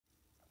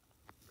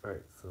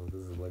Alright, so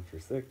this is lecture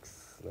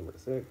 6, number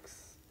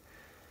 6.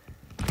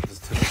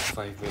 Just took a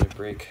 5-minute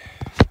break.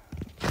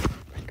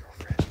 My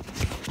girlfriend.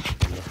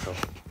 No.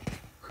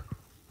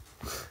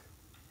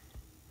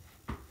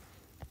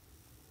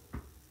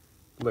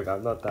 Look,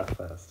 I'm not that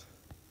fast.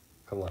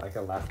 Come on, I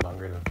can last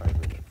longer than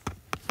 5 minutes.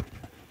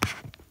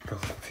 Go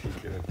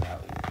take it that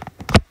way.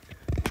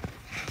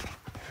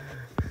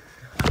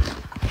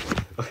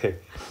 Okay,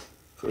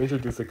 so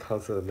introduce the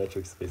concept of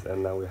metric space,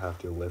 and now we have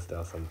to list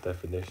out some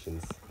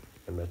definitions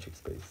in metric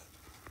space.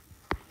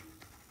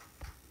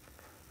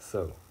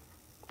 So,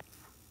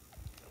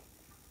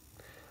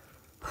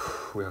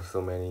 we have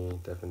so many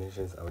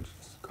definitions. I would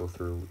just go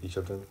through each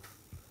of them.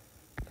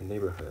 A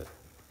neighborhood.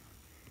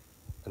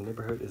 A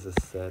neighborhood is a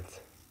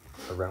set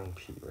around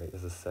P, right?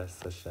 It's a set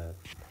such that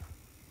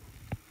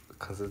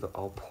consists of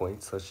all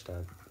points such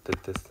that the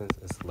distance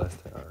is less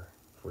than r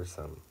for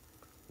some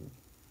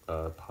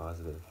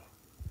positive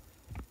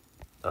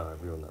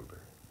real number.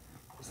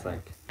 It's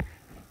like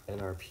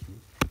NRP,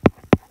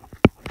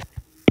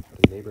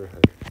 the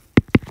neighborhood,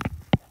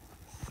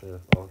 set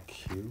of all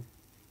Q,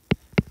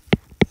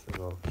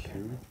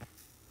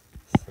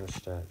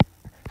 such that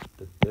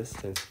the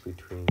distance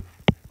between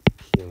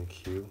P and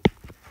Q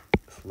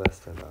is less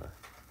than r.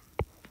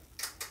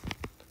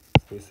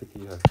 So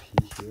basically you have P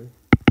here,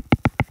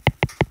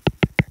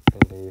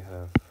 and then you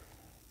have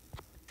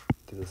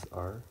this is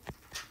R,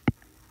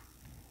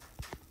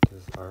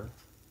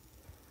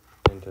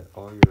 and then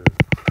all your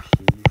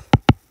P's,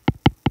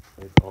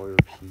 right? All your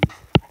Q's,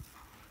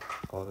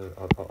 all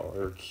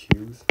your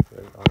Q's,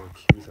 right? All your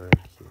Q's are in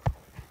Q.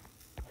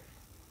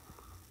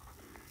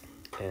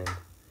 And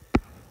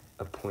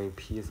a point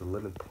P is a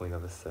limit point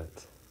of a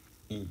set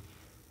E.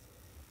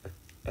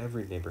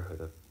 Every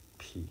neighborhood of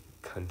P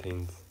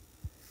contains,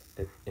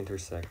 it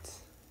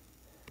intersects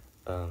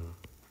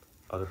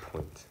other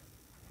points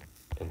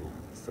in E.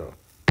 So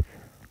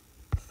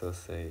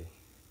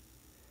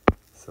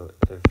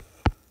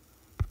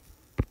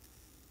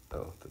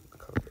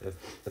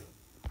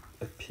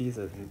if P is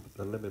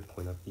the limit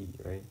point of E,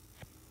 right?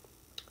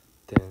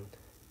 Then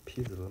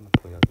P is the limit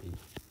point of E.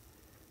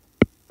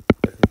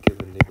 Every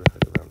given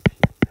neighborhood around P,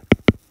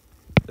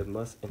 it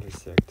must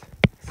intersect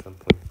some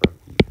point from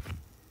E.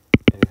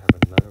 And you have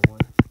another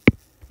one,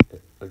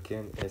 it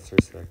again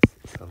intersects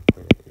some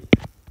point in E,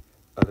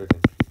 other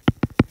than P.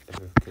 If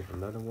you give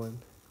another one,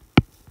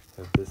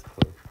 you have this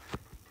point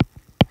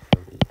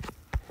from E.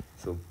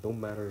 So no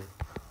matter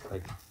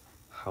like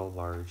how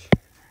large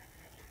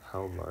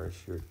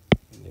your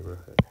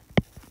neighborhood,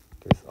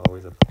 there's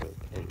always a point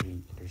and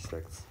E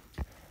intersects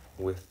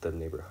with the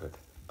neighborhood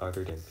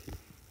other than P.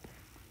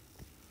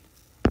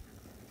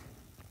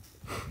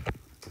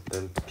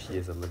 Then P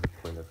is a limit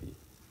point of E,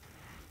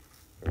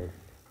 right?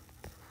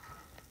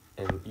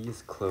 And E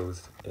is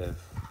closed if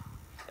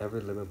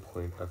every limit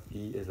point of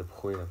E is a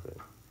point of it.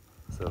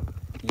 So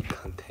E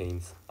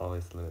contains all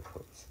its limit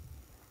points.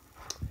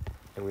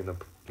 And we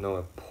know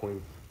a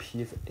point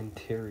P is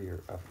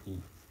interior of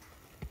E.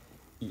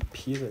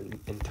 P is an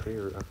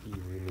interior of E,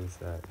 which means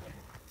that,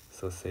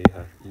 so say you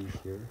have E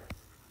here,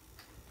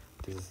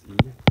 this is E,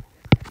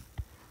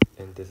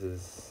 and this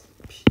is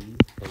P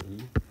and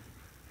E.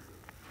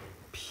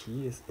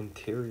 P is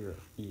interior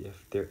of E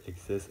if there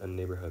exists a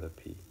neighborhood of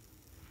P,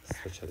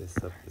 such that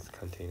it's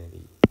contained in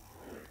E.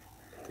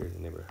 If there's a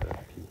neighborhood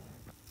of P,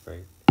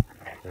 right?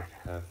 If you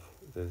have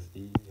this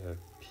E, you have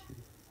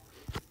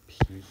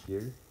P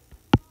here, you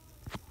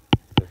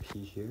have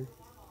P here,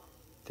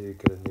 then you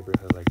get a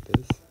neighborhood like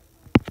this.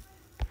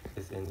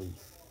 Is in E.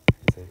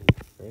 It's in E,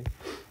 right?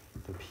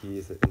 And P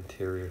is the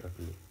interior of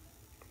E.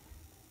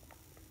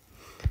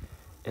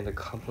 And the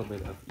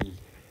complement of E,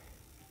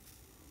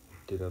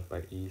 denoted by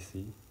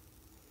EC,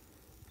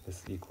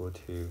 is equal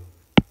to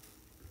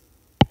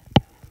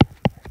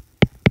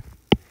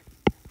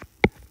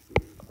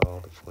all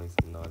the points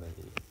not in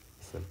E.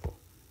 Simple.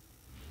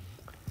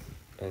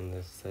 And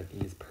the set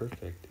E is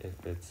perfect if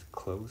it's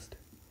closed,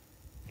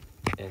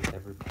 and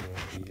every point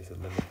of E is a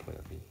limit point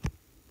of E.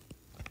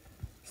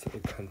 So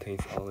it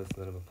contains all its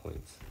limit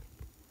points,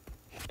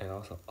 and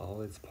also all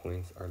its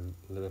points are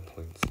limit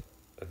points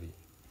of E.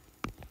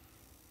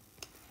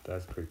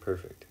 That's pretty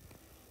perfect.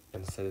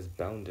 And the set is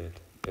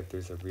bounded if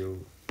there's a real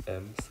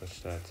M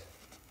such that,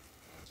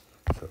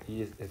 so if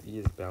E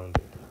is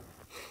bounded,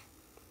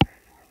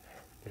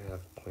 you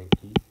have point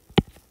E,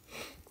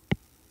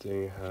 then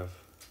you have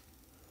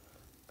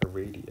a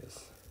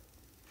radius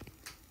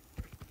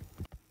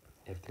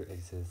if there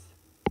exists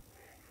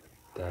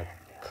that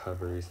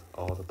covers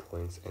all the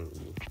points in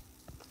E,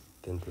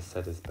 then the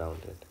set is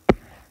bounded.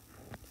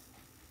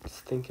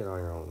 Just think it on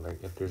your own,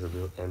 like if there's a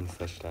real M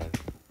such that,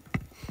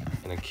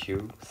 and a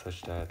Q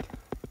such that,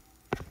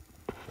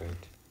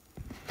 right,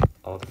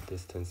 all the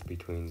distance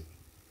between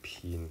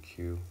P and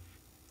Q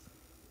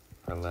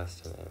are less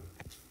than M.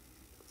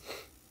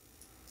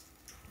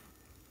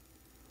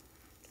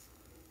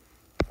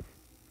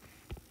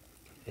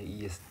 And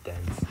E is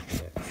dense in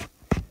X.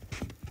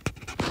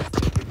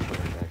 Every point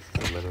of X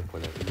is a limit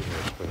point of E or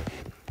a point of E,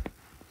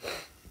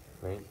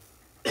 right?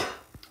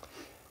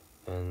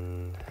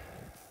 And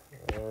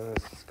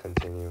let's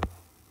continue.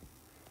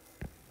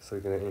 So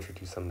we're going to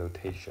introduce some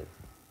notation.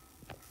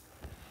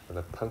 For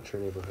the puncture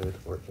neighborhood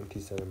or empty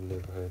center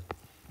neighborhood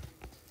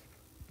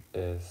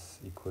is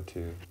equal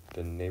to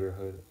the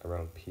neighborhood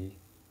around P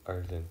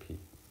other than P.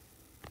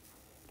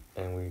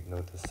 And we know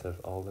the set of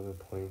all limit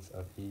points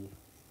of E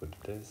with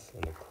this,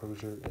 and the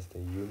closure is the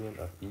union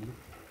of E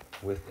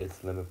with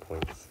its limit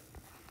points.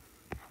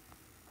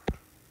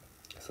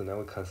 So now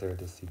we consider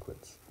this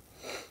sequence.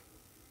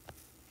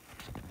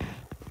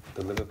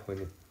 The limit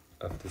point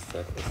of this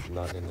set is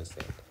not in the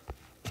set.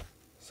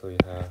 So you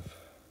have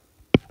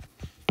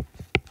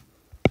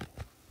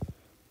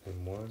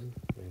n1,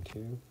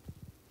 n2,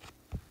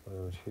 1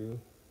 over 2,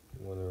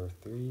 1 over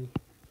 3,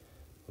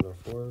 1 over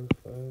 4,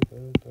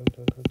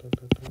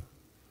 5,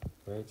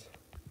 right?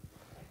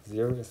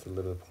 0 is the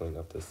limit point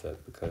of the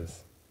set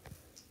because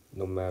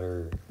no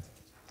matter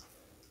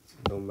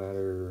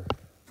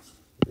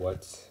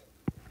what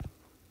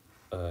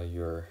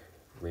your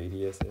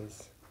radius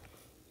is,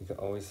 you can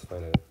always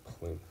find a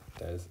point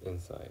that is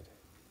inside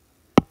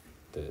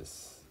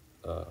this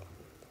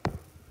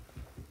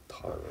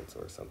tolerance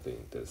or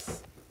something,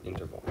 this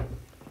interval,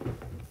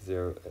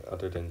 0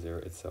 other than 0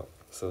 itself.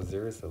 So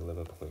 0 is the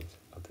limit point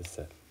of the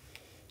set.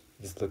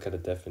 Just look at the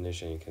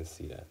definition, you can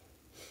see that.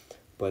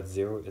 But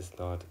 0 is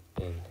not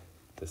in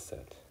the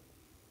set,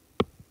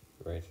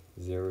 right?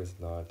 0 is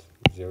not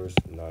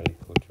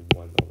equal to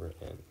 1 over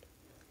n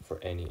for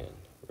any n,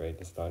 right?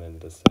 It's not in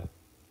the set.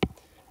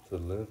 So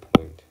the limit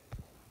point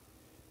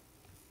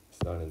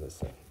is not in the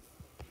set.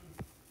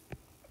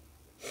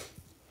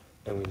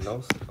 And we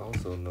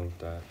also note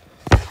that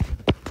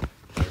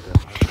by the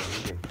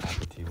Archimedean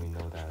property, we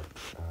know that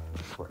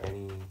for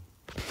any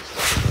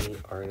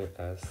R and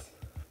S,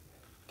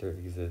 there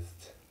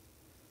exists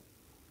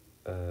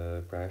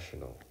a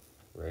rational,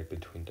 right,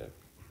 between them.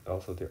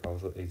 Also, there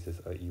also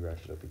exists an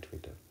irrational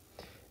between them.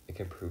 It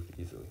can prove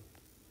easily.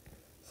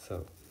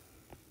 So,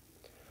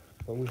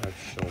 what we have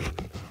shown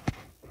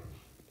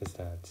is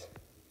that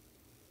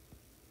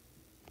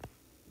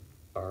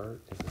R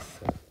is a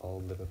set of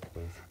all limit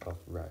points of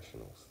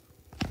rationals.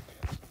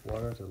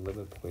 What are the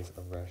limit points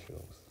of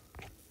rationals?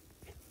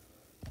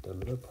 The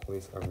limit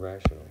points of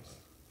rationals.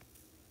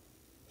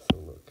 So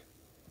look.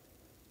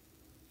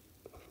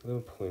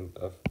 Limit point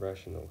of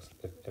rationals.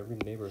 If every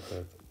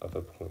neighborhood of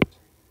a point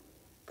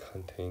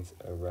contains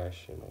a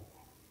rational,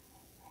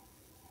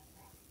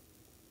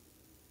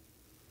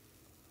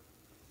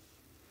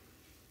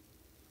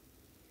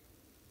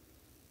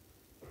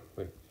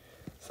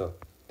 so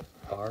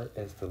R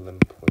is the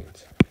limit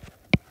point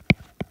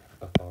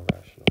of all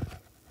rationals.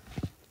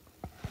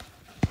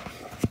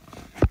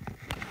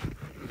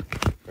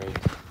 Right?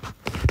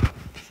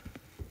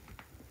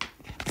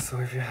 So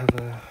if you have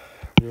a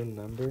real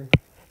number,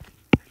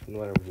 no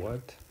matter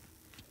what,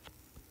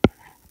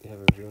 you have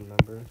a real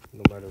number,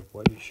 no matter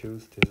what you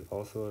choose, there's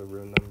also a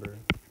real number,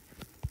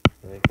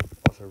 right?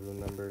 Also a real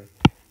number,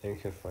 and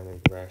you can find a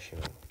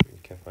rational. You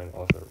can find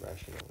also a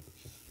rational,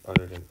 which is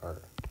other than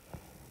R.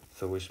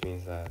 So which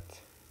means that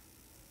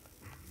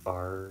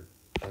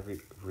every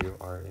real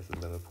R is a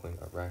limit point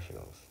of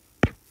rationals,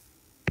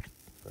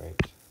 right?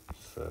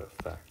 It's a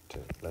fact to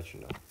let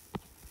you know.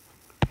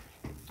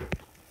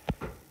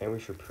 And we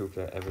should prove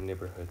that every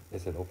neighborhood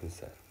is an open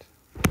set.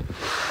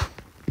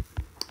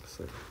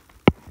 So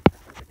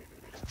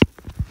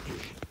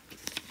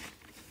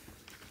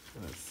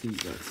let's see.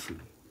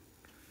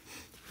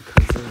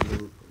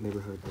 Consider a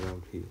neighborhood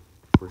around P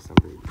for some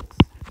radius.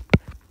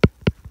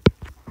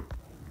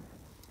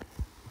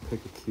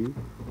 Pick a Q.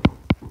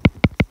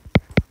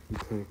 You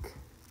pick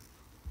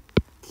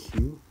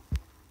Q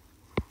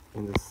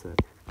in the set.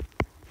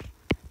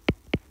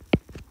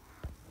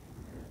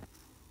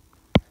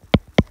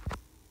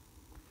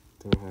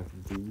 Then we have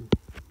V,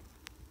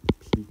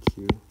 PQ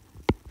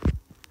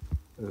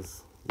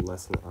is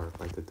less than R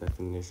by the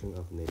definition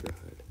of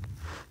neighborhood.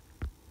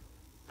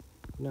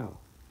 Now,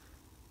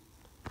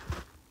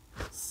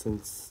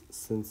 since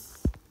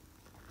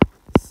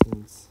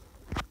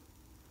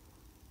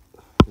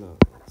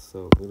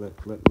so we let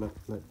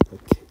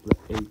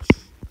H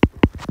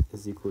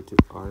is equal to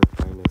R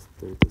minus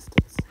their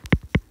distance.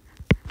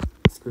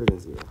 It's greater than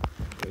 0,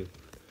 right?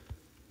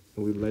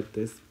 And we let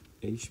this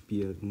H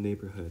be a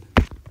neighborhood,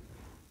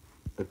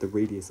 at the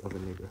radius of a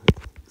neighborhood.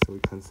 So we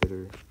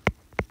consider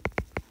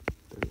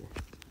the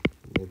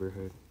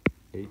neighborhood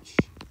H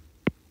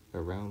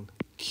around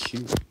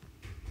Q,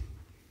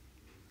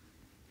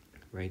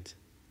 right?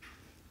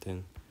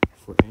 Then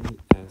for any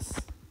S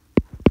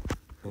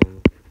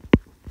in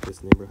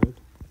this neighborhood,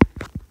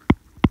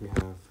 we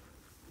have,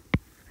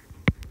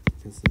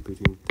 you can see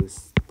between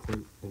this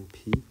point and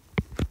P,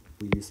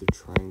 we use the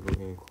triangle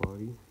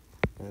inequality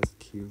as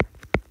QP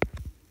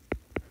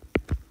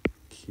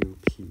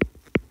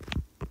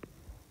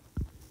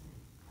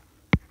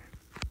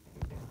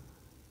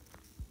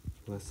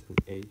less than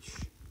H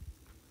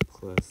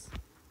plus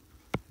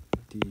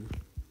DQP.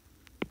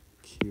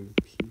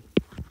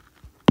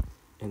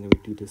 And then we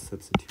do the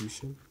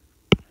substitution.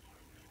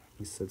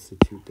 We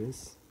substitute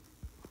this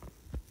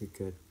we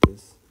get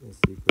this is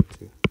equal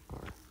to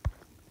R.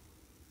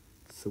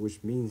 So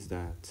which means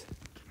that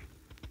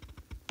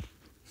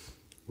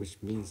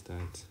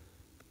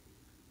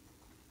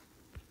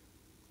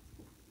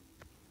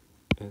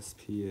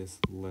SP is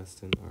less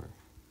than R.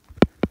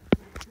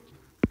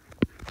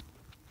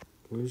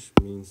 Which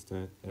means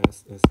that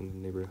S is in the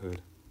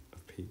neighborhood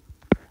of P,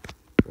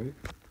 right?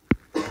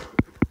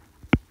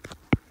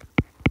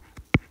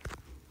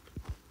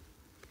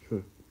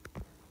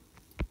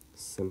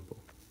 Simple.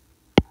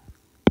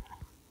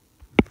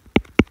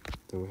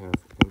 Then we have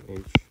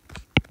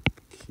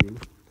NHQ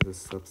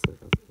as a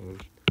subset of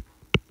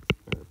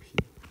NRP,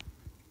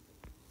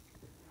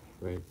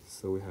 right?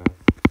 So we have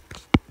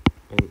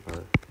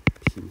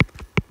NRP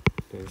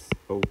is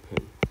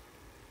open.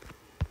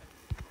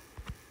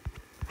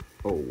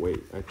 Oh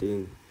wait, I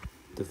didn't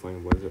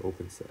define what is an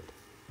open set.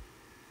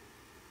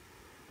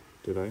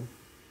 Did I?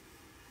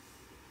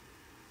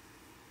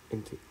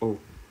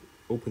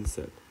 Open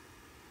set.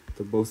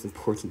 The most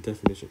important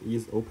definition. E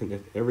is open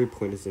if every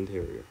point is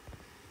interior.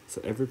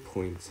 So every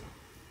point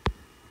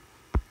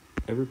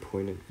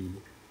in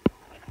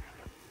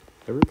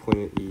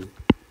E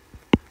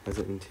has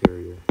an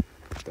interior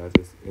that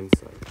is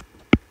inside.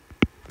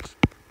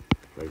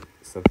 Like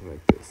something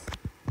like this.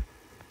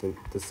 Then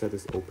the set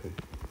is open.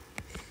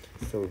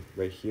 So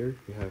right here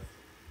we have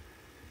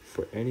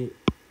for any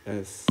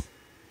S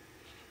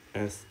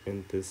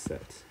in this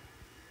set,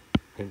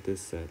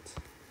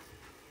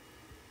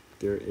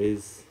 there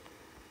is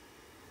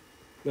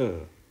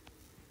no.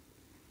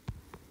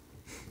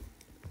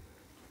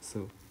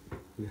 So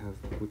we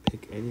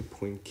pick any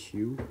point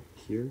Q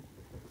here.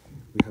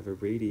 We have a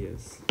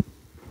radius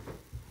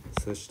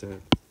such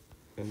that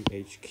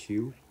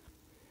NHQ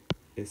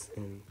is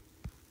in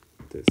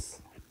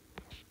this.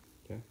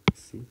 Yeah,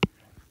 see?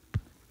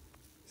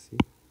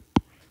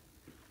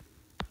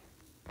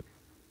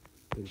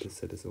 Then this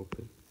set is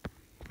open.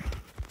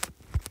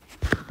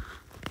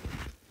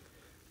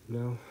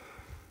 Now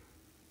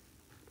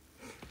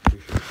we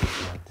should say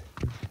that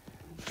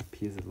if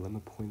P is the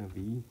limit point of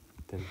E,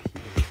 then P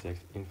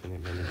intersects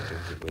infinite many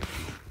points with E.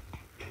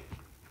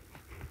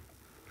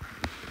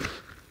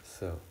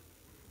 So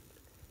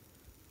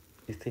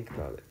you think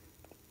about it,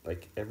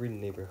 like every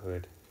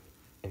neighborhood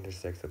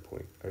intersects a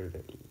point other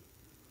than E,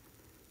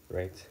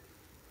 right?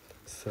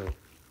 So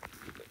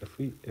if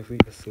we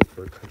assume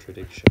for a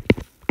contradiction,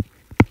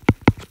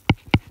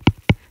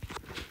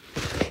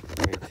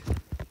 right?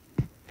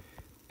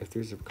 If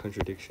there's a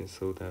contradiction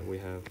so that we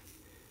have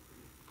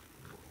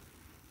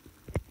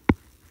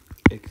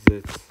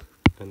exists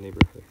a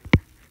neighborhood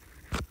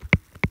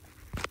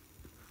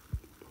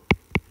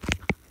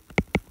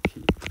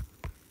P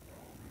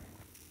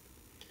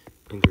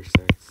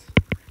intersects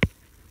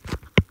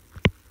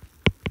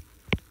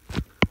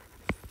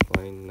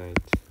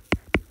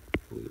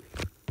finitely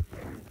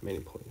many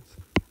points.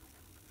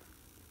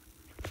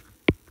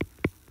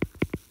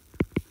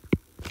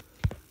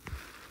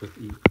 With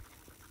E,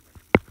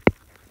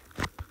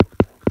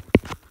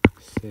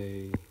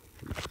 say,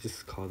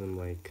 just call them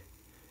like,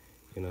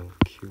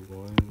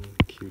 Q1,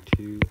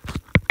 Q2.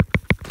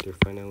 They're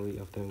finally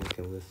of them. We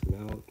can list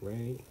them out,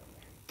 right?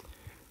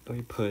 And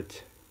we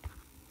put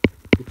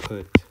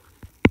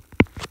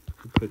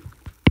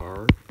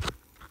R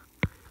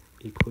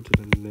equal to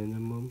the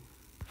minimum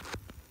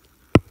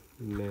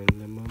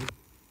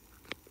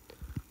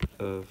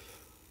of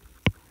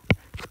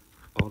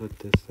all the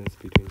distance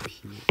between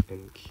P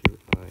and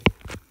QI,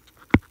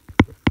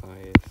 where I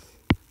is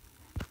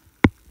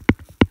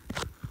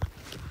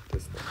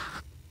this one.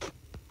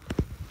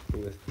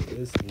 With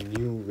this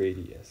new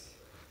radius,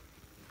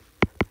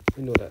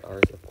 we know that R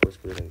is of course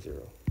greater than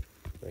 0,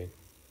 right?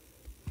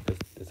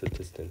 It's a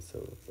distance, so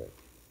it's like,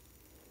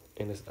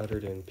 and it's other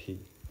than P,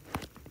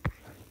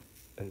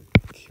 and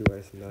QI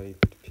is not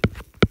equal to P,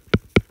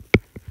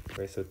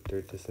 right? So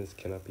their distance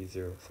cannot be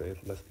 0, so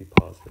it must be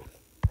positive,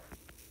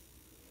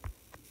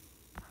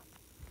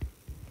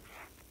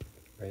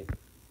 right?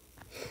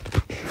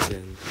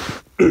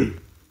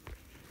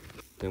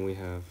 Then we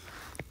have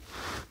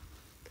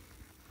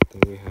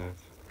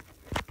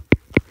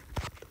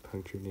the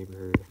puncture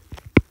neighborhood.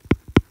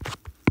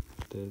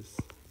 This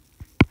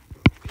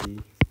P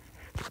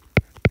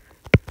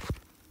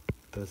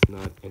does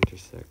not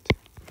intersect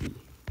E.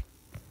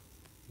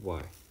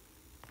 Why?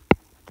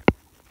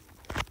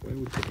 Why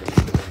would the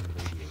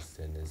radius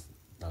then is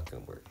not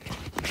gonna work?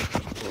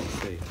 Well,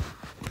 say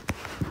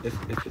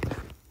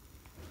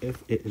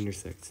if it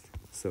intersects.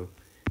 So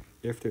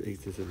if there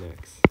exists an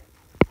X,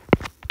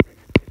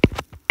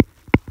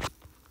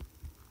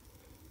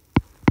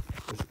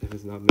 if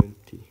it's not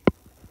empty,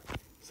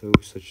 so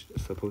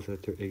suppose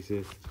that there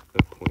exists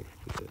a point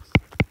like this,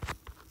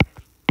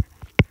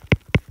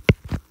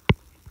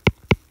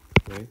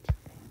 right?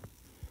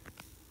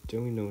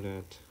 Then we know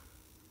that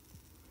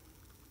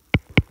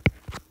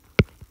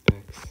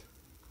X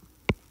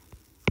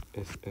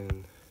is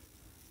in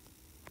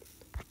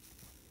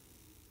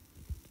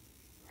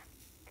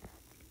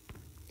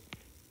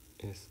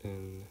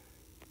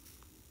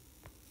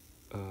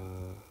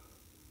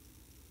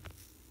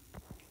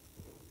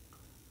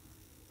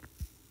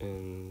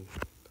in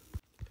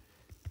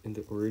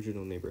the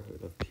original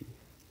neighborhood of P.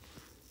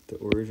 The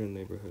original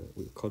neighborhood,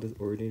 we call this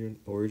original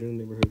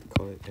neighborhood, we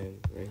call it N,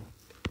 right?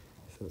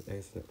 So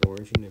as the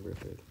origin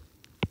neighborhood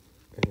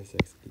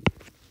intersects E.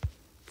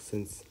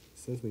 Since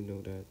we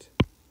know that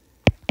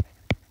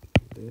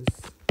this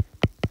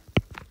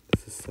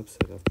is a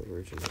subset of the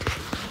origin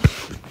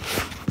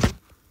neighborhood,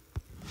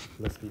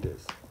 must be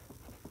this.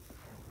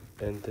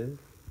 And then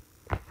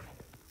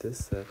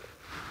this set,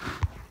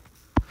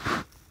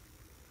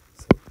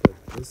 so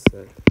that this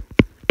set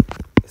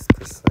is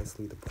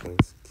precisely the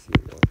points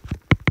Q1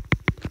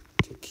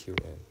 to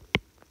Qn,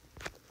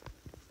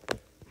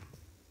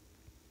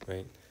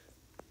 right?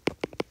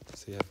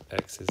 So you have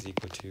x is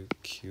equal to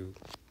Q,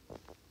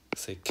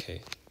 say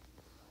K,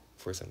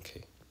 for some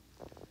K,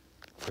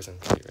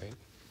 right?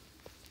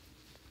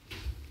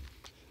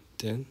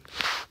 Then,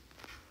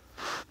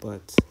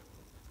 but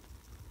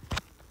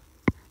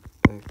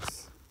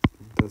x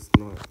does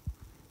not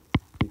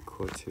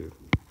equal to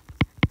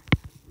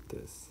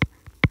this,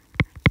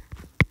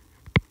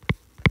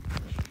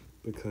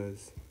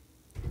 because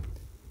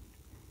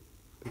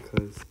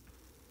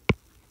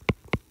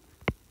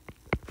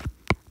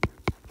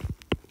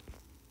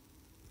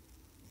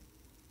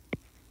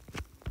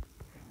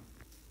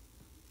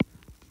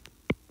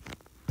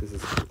this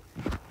is true,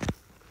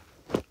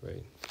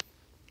 right?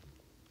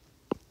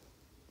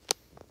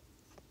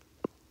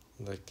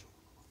 Like,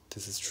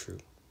 this is true.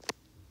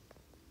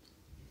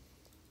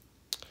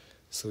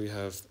 So we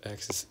have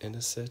x is in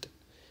the set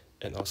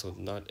and also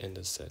not in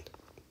the set.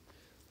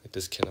 Like,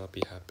 this cannot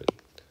be happen,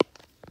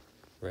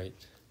 right?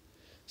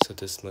 So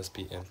this must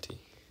be empty,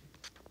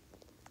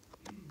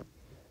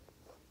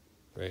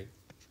 right?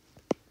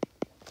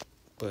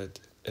 But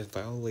it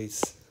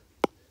violates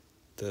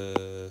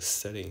the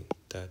setting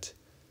that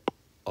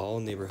all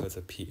neighborhoods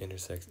of P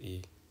intersect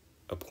E,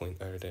 a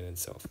point other than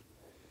itself.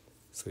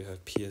 So we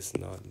have P is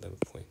not limit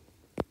point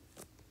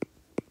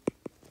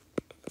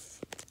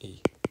of E,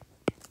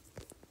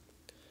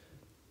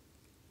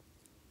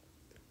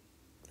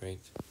 right?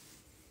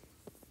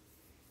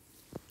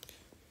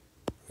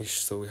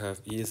 So we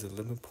have E is a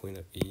limit point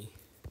of E,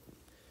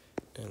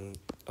 and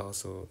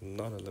also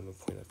not a limit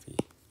point of E.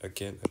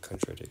 Again, a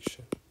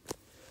contradiction.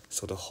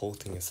 So the whole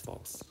thing is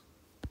false,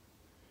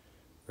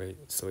 right?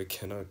 So it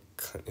cannot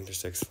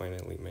intersect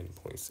finitely many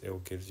points. It will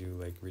give you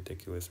like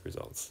ridiculous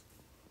results.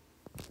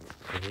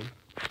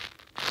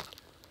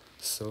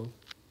 So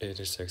it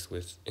intersects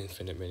with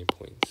infinite many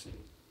points,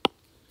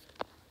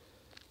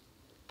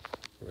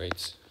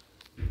 right?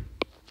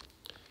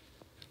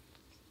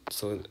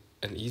 So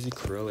an easy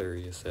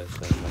corollary is that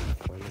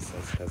finite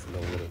sets has no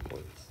limit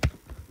points.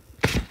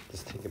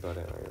 Just think about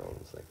it on your own.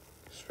 It's like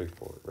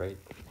straightforward, right?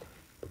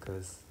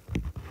 Because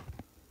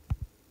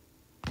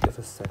if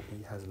a set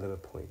E has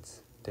limit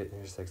points that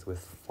intersects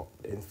with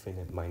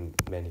infinite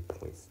many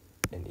points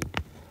in E,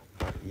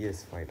 but E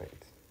is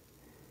finite,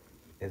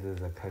 it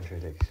is a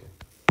contradiction,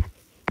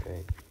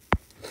 okay?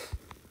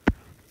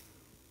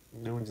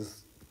 You would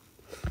just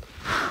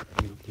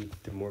need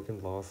the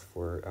Morgan laws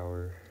for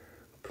our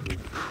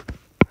proof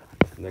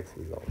of the next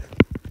result.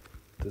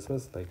 This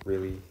was like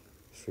really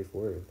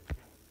straightforward.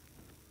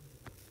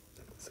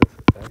 So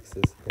if x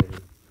is in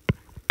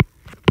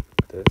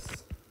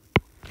this,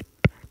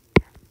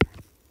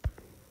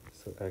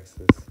 so x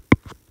is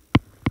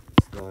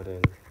not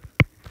in,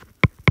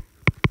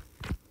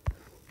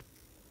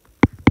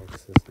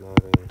 x is not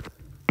in,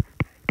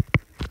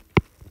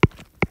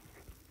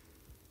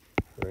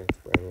 right,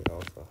 for any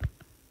alpha.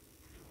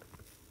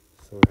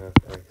 So we have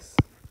x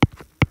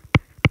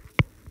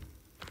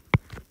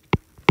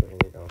for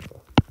any alpha.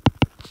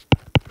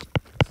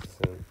 This is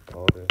in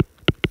all the,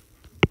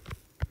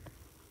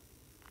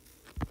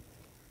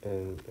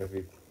 and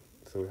every,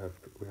 so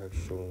we have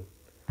shown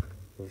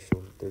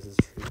this is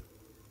true,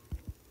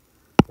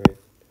 right?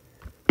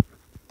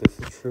 This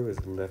is true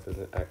is left as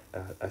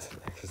an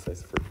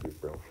exercise for you,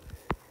 bro.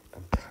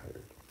 I'm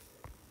tired.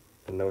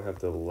 And now we have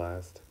the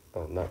last,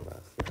 oh, not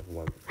last, we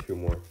have two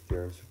more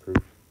theorems to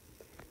prove.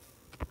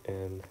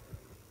 And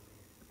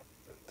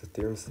the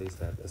theorem states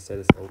that a set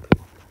is open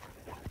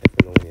if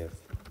and only if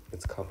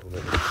its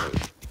complement is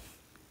closed.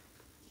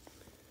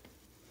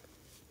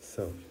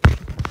 So,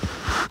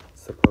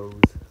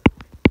 suppose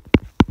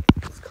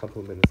its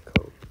complement is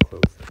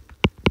closed,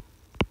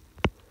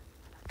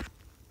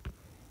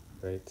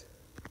 right?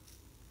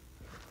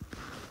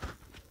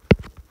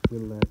 We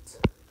let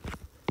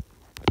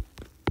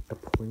a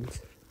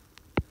point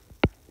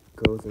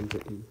goes into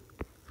E.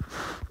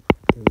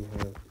 Then we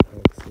have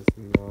x is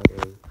not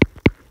in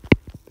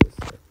this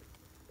set.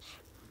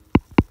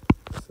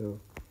 So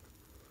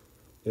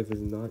if it's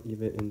not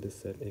even in this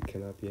set, it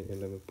cannot be an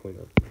limit point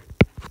of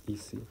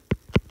EC.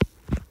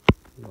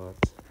 Not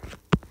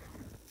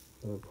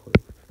limit point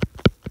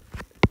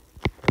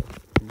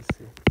of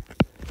EC.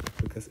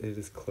 Because it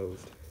is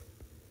closed.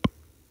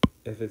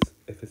 If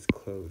it's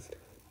closed,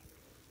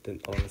 then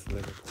all its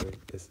limit point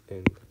is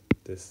in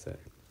this set.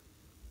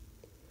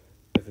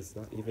 If it's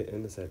not even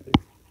in the set,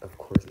 of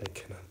course it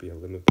cannot be a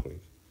limit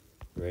point,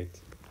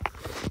 right?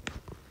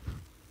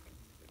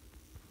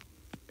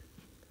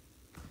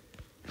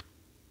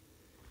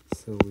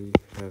 So we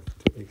have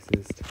to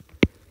exist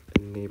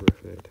a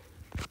neighborhood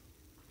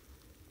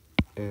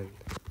N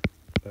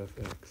of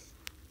X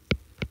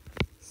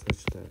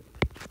such that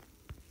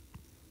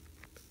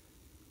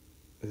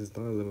this is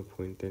not a limit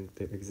point, then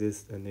there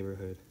exists a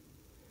neighborhood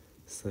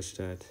such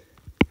that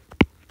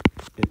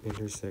it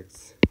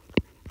intersects,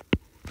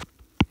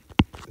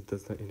 it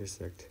does not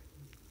intersect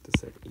the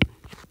set E,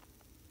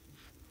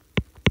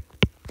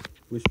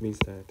 which means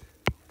that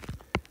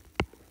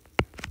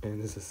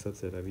N is a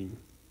subset of E,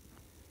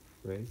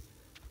 right?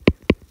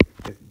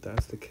 If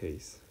that's the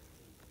case,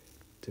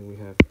 then we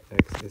have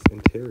X is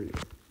interior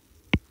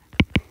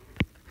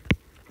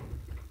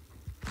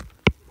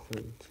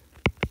point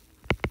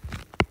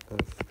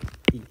of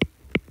E.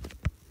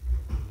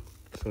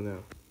 So now,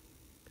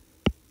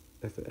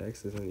 if the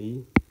X is an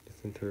E,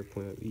 it's the interior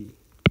point of E,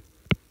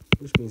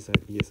 which means that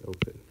E is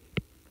open.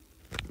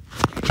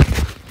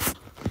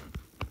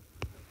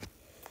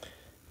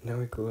 Now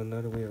we go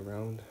another way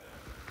around,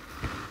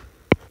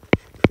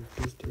 prove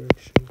this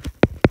direction.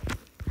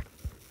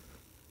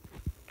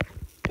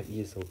 If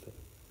E is open,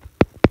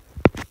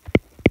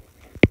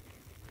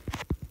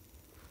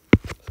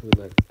 so we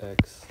let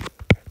X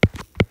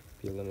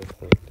be a limit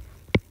point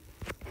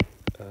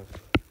of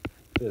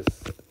this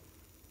set.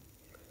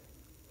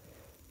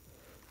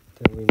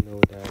 Then we know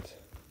that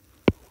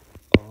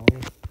all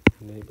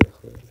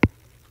neighborhood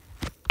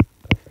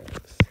of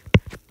X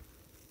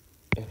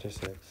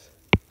intersects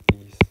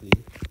EC,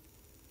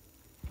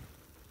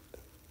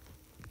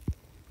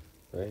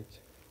 right?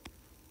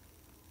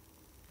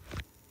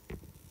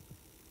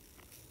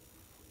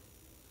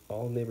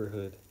 All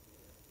neighborhood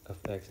of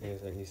X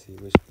intersects EC,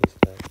 which means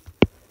that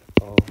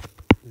all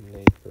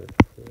neighborhood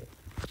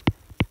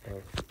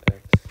of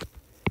X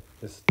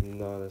is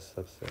not a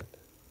subset.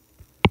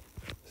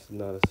 It's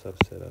not a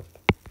subset of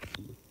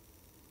E.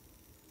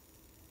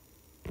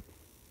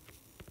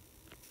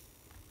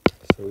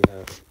 So we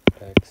have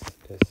X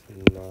is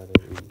not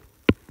an E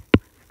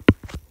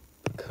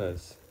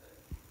because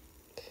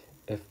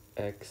if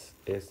X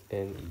is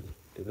an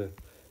E,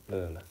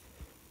 no,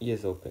 E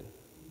is open,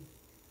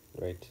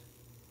 right?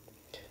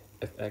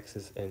 If X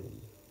is an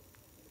E,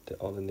 then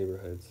all the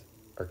neighborhoods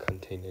are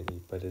contained in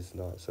E, but it's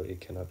not, so it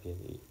cannot be an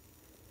E,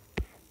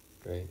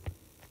 right?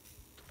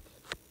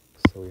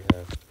 So we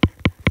have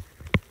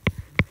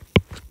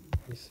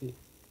EC.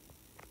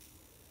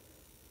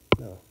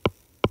 Now,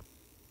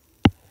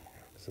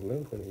 it's a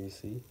limit point of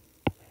EC.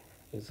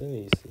 It's an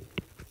EC.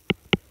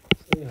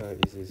 So we have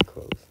EC is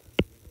closed,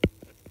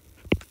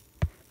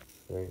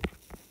 right?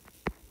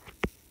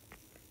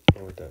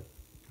 And we're done.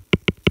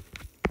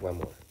 One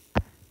more.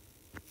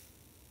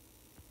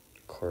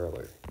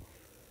 Corollary.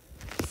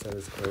 The set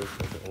is closed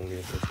but only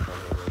if its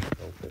corollary is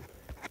open.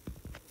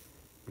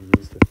 We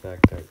use the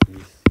fact that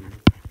EC,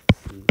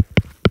 C,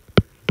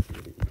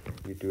 to E.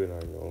 We do it on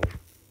our own.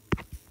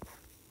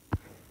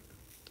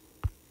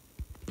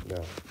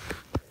 Now,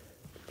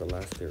 the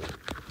last theorem.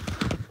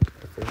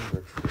 The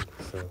framework tree.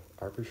 So,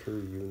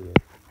 arbitrary union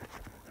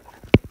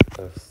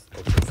of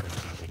open sets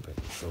is open.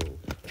 So,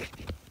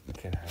 you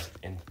can have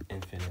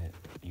infinite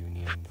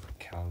unions,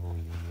 countable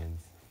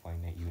unions,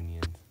 finite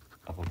unions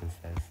of open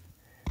sets.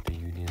 The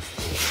union is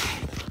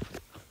still open.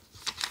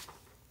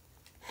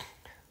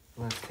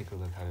 Let's take a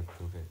look how to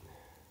prove it.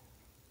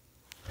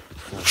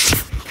 So,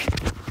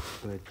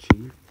 let G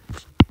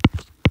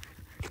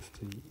is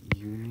the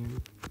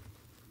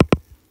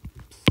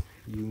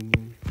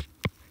union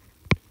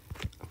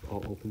of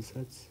all open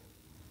sets.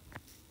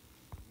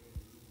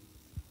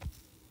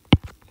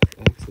 If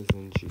X is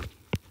in G,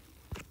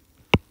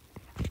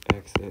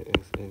 X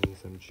is in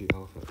some G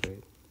alpha,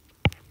 right?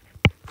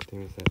 That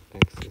means that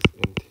X is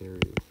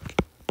interior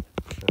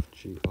of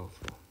G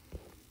alpha,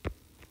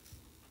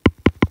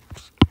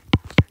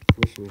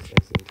 which means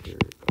X is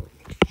interior of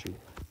G.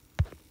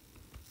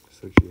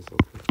 So G is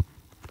open.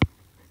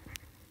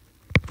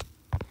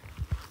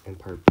 And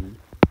part B,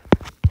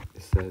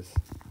 it says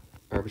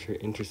arbitrary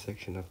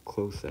intersection of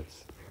closed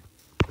sets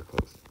are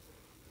closed.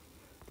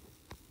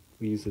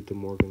 We use the De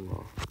Morgan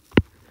law.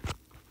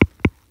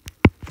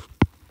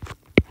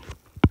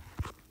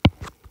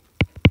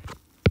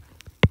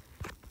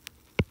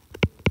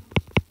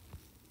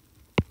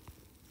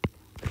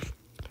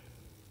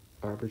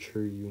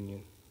 Arbitrary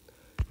union.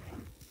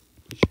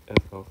 Each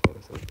F alpha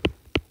is open.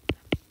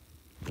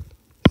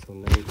 So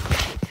now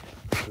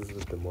this is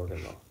the De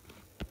Morgan law.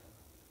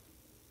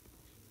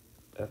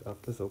 F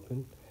alpha is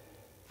open.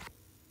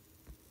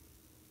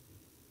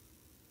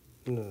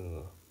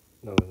 No.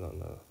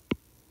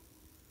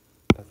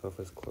 F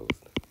alpha is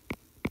closed.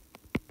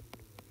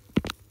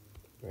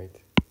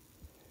 Right?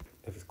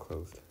 If it's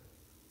closed,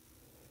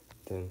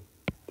 then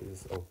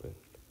this is open.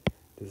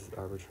 This is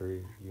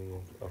arbitrary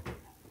union of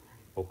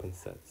open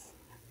sets.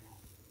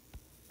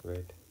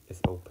 Right?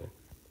 It's open.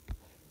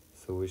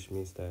 So which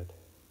means that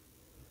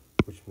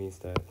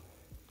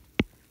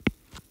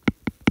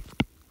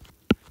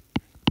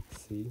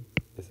C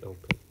is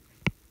open.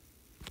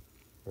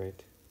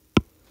 Right?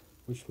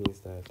 Which means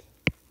that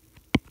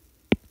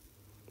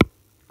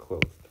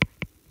closed.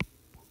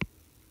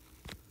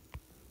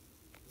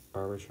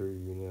 arbitrary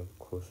union of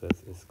closed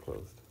sets is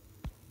closed.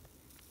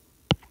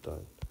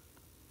 Done.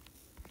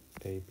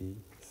 A, B,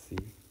 C.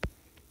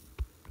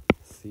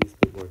 C is a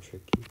bit more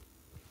tricky.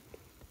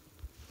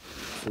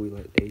 So we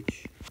let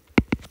H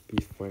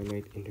be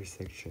finite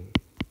intersection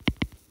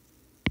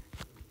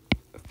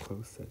of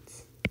closed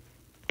sets.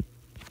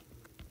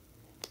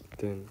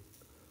 Then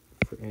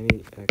for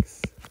any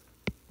X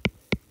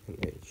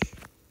and H,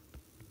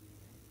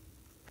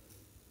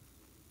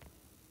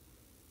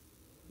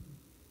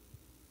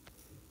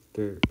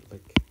 there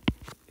like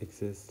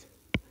exists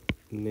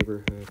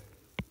neighborhood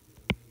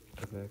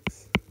of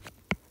X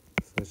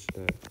such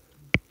that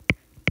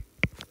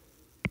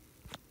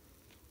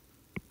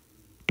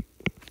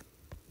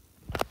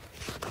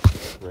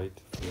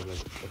right, so like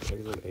if X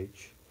and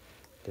H,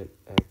 then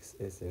X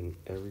is in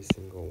every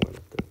single one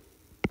of them.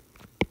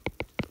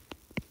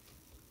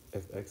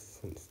 If X is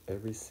in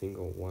every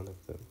single one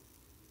of them,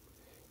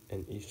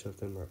 and each of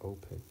them are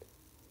open,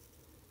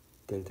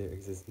 then there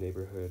exists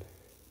neighborhood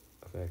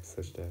of X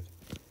such that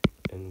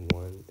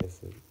N1 is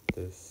in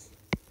this,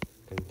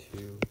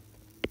 N2,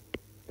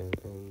 and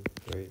N,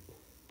 right?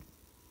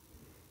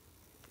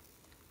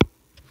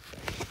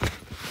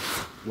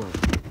 Well,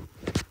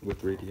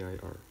 with radii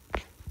R.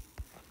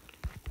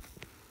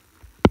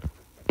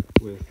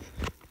 With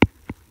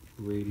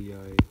radii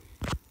Ri.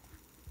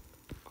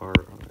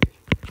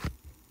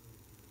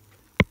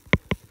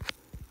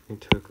 I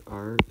took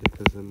R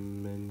because the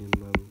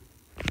minimum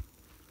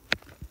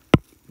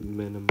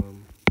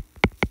Ri.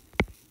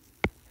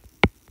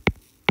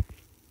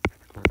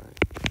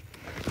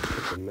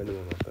 The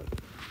minimum of them.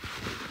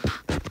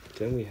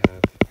 Then we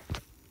have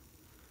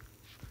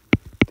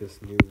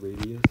this new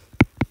radius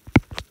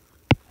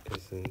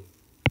is in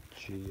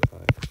Gi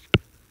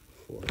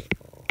for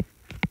all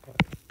I.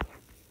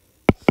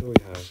 So we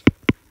have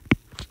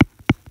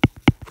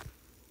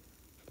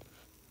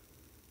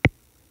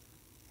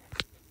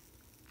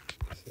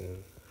is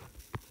in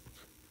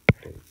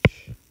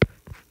H.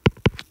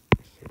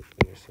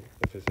 So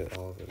if it's in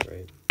all of them,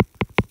 right?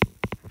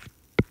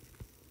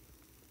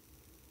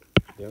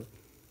 Yep.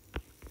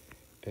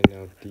 And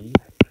now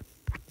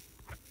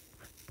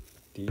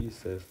D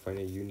says find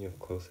a union of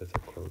closed sets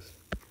of closed.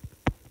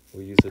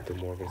 We use the De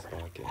Morgan's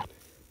law again.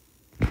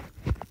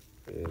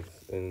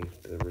 And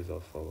the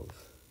result follows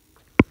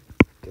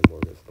De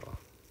Morgan's law.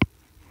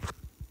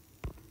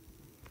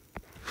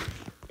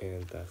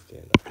 And that's the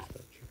end of this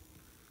lecture.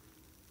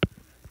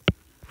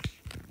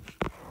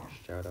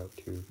 Shout out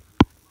to